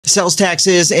Sales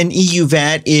taxes and EU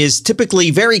VAT is typically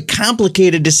very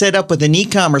complicated to set up with an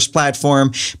e-commerce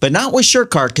platform, but not with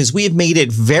SureCart because we have made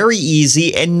it very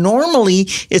easy. And normally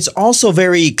it's also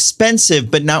very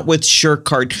expensive, but not with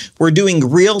SureCart. We're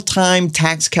doing real-time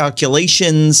tax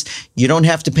calculations. You don't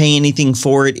have to pay anything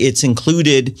for it. It's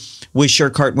included with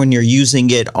SureCart when you're using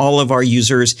it. All of our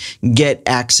users get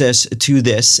access to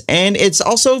this. And it's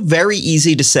also very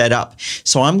easy to set up.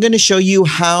 So I'm going to show you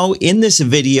how in this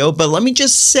video, but let me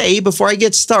just say before I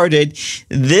get started,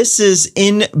 this is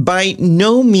by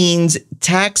no means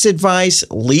tax advice,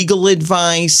 legal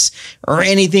advice, or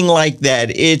anything like that.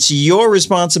 It's your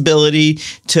responsibility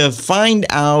to find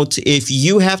out if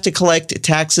you have to collect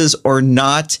taxes or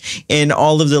not and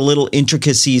all of the little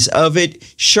intricacies of it.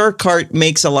 SureCart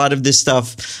makes a lot of this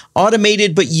stuff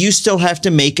automated, but you still have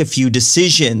to make a few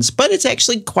decisions. But it's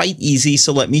actually quite easy,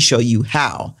 so let me show you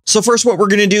how. So first, what we're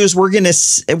going to do is we're going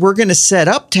to set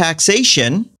up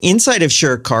taxation inside of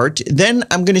SureCart. Then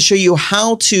I'm going to show you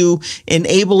how to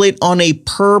enable it on a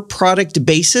per product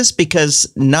basis,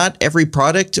 because not every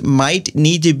product might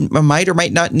or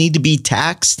might not need to be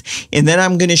taxed. And then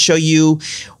I'm going to show you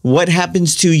what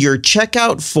happens to your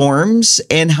checkout forms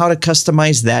and how to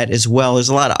customize that as well. There's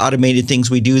a lot of automated things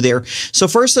we do there. So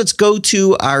first, let's go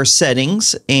to our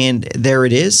settings, and there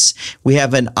it is. We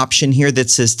have an option here that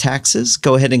says taxes.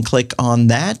 Go ahead and click on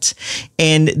that.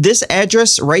 And this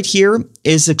address right here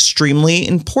is extremely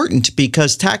important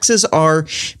because taxes are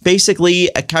basically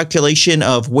a calculation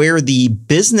of where the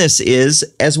business is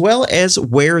as well as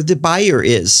where the buyer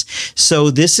is.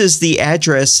 So this is the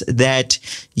address that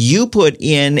you put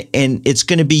in, and it's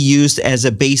going to be used as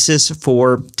a basis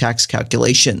for tax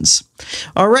calculations.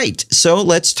 All right, so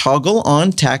let's toggle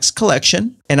on tax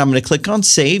collection, and I'm going to click on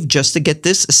save just to get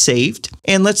this saved.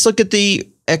 And let's look at the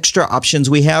extra options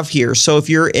we have here. So if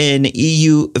you're an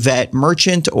EU VAT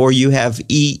merchant or you have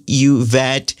EU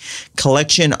VAT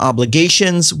collection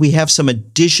obligations, we have some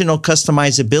additional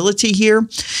customizability here.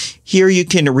 Here you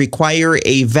can require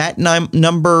a VAT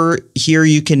number. Here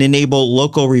you can enable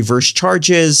local reverse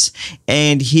charges.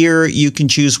 And here you can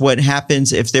choose what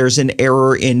happens if there's an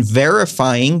error in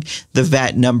verifying the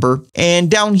VAT number.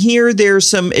 And down here, there's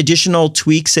some additional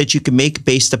tweaks that you can make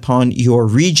based upon your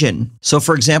region. So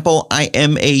for example, I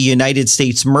am a United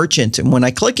States merchant. And when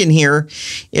I click in here,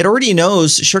 it already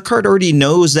knows, SureCart already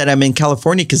knows that I'm in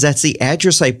California because that's the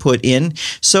address I put in.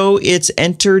 So it's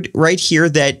entered right here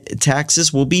that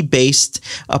taxes will be based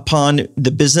upon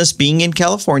the business being in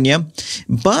California.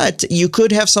 But you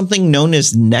could have something known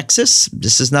as Nexus.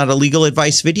 This is not a legal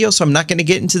advice video, so I'm not going to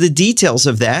get into the details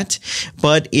of that.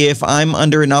 But if I'm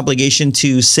under an obligation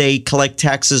to, say, collect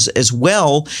taxes as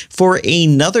well for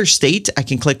another state, I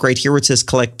can click right here where it says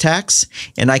collect tax,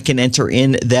 and I can enter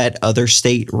in that other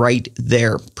state right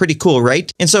there. Pretty cool,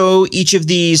 right? And so each of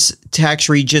these tax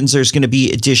regions, there's going to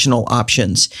be additional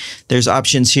options. There's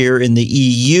options here in the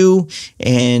EU,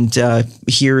 and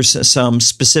here's some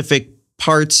specific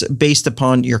parts based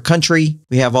upon your country.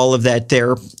 We have all of that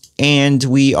there. And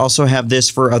we also have this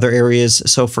for other areas.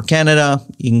 So for Canada,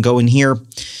 you can go in here.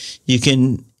 You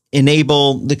can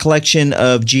enable the collection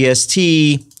of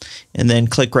GST, and then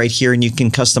click right here and you can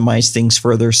customize things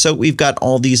further. So we've got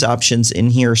all these options in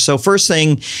here. So first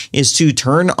thing is to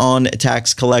turn on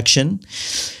tax collection.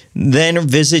 Then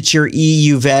visit your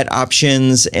EU VAT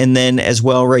options, and then as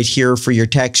well right here for your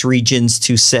tax regions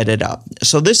to set it up.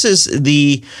 So this is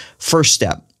the first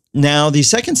step. Now, the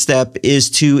second step is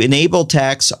to enable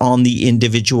tax on the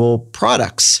individual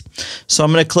products. So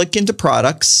I'm going to click into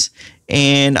products,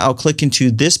 and I'll click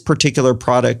into this particular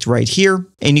product right here.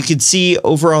 And you can see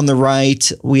over on the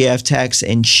right, we have tax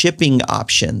and shipping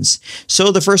options.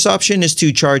 So the first option is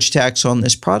to charge tax on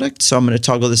this product. So I'm going to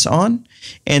toggle this on.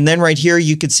 And then right here,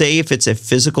 you could say if it's a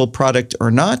physical product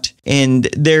or not. And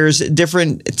there's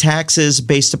different taxes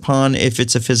based upon if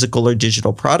it's a physical or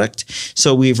digital product.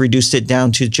 So we've reduced it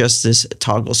down to just this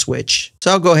toggle switch. So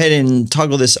I'll go ahead and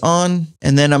toggle this on.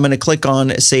 And then I'm going to click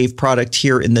on Save Product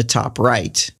here in the top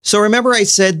right. So remember I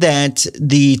said that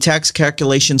the tax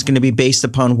calculation is going to be based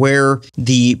upon where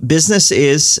the business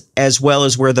is as well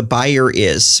as where the buyer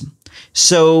is.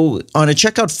 So on a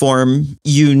checkout form,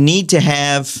 you need to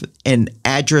have an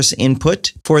address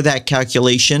input for that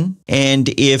calculation. And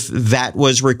if VAT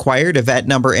was required, a VAT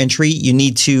number entry, you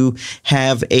need to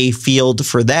have a field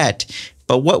for that.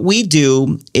 But what we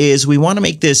do is we want to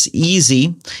make this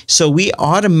easy. So we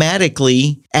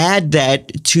automatically add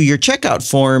that to your checkout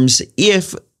forms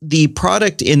if the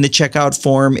product in the checkout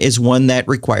form is one that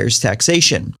requires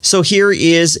taxation. So here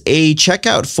is a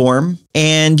checkout form,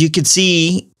 and you can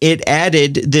see it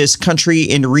added this country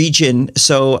and region.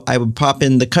 So I would pop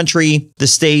in the country, the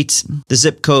state, the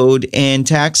zip code, and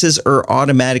taxes are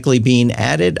automatically being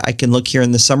added. I can look here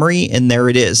in the summary, and there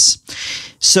it is.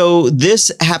 So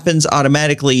this happens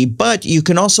automatically, but you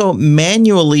can also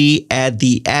manually add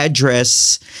the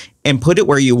address and put it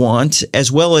where you want,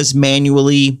 as well as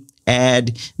manually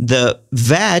add the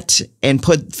VAT and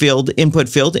input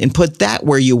field and put that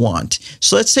where you want.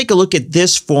 So let's take a look at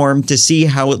this form to see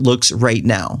how it looks right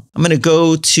now. I'm going to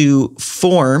go to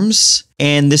Forms,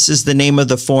 and this is the name of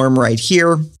the form right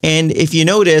here. And if you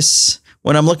notice,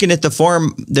 when I'm looking at the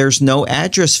form, there's no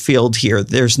address field here.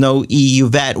 There's no EU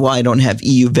VAT. Well, I don't have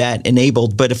EU VAT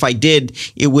enabled, but if I did,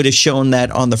 it would have shown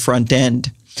that on the front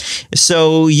end.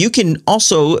 So you can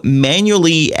also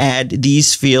manually add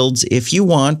these fields if you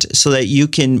want, so that you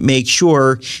can make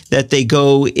sure that they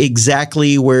go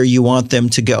exactly where you want them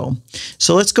to go.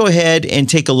 So let's go ahead and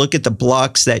take a look at the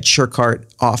blocks that SureCart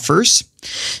offers.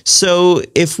 So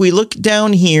if we look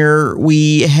down here,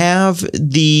 we have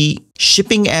the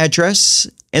shipping address,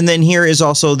 and then here is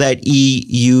also that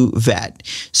EU VAT.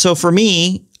 So for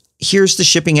me, here's the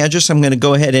shipping address. I'm going to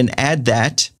go ahead and add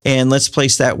that, and let's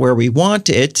place that where we want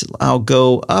it. I'll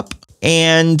go up,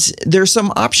 and there's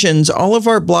some options. All of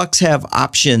our blocks have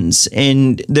options,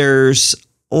 and there's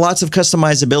lots of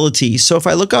customizability. So if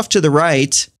I look off to the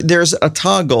right, there's a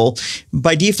toggle.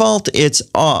 By default, it's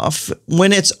off.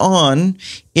 When it's on,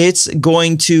 it's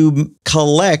going to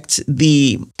collect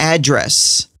the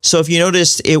address. So if you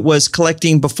noticed, it was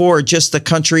collecting before just the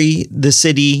country, the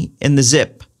city, and the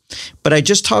zip. But I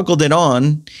just toggled it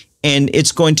on, and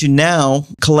it's going to now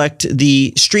collect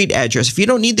the street address. If you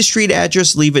don't need the street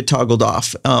address, leave it toggled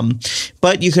off.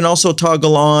 But you can also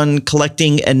toggle on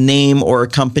collecting a name or a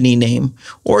company name,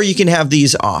 or you can have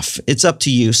these off. It's up to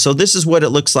you. So this is what it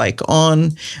looks like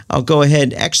on. I'll go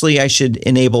ahead. Actually, I should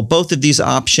enable both of these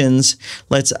options.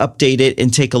 Let's update it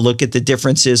and take a look at the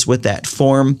differences with that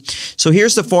form. So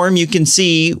here's the form. You can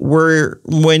see where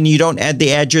when you don't add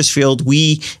the address field,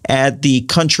 we add the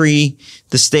country,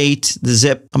 the state, the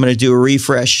zip. I'm going to do a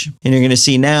refresh, and you're going to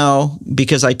see now,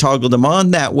 because I toggled them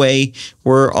on that way,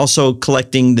 we're also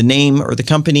collecting the name or the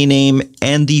company name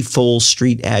and the full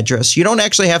street address. You don't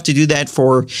actually have to do that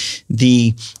for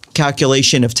the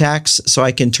calculation of tax, so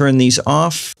I can turn these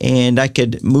off, and I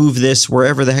could move this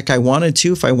wherever the heck I wanted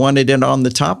to. If I wanted it on the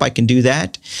top, I can do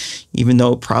that, even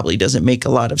though it probably doesn't make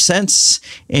a lot of sense.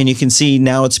 And you can see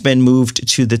now it's been moved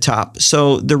to the top.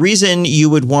 So the reason you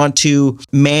would want to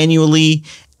manually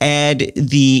add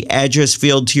the address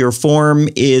field to your form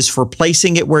is for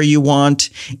placing it where you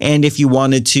want, and if you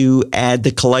wanted to add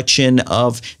the collection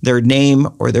of their name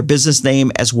or their business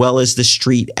name as well as the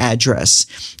street address.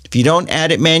 If you don't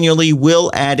add it manually,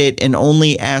 we'll add it and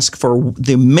only ask for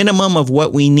the minimum of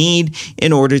what we need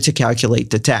in order to calculate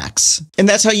the tax. And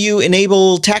that's how you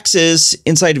enable taxes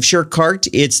inside of SureCart.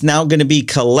 It's now going to be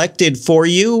collected for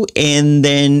you, and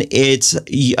then it's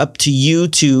up to you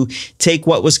to take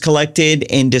what was collected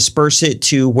and disperse it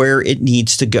to where it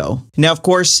needs to go. Now, of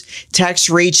course, tax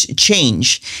rates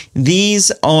change.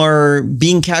 These are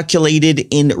being calculated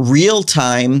in real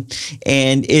time,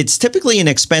 and it's typically an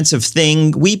expensive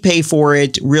thing. We pay for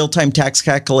it, real-time tax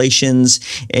calculations,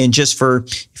 and just for,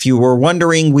 if you were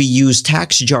wondering, we use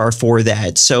TaxJar for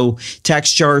that. So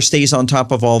TaxJar stays on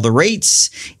top of all the rates,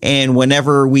 and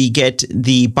whenever we get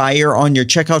the buyer on your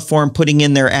checkout form putting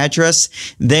in their address,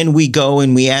 then we go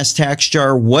and we ask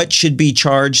TaxJar what should be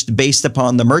charged based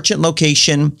upon the merchant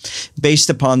location,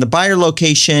 based upon the buyer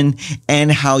location,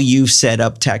 and how you set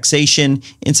up taxation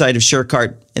inside of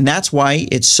SureCart. And that's why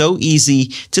it's so easy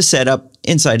to set up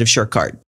inside of SureCart.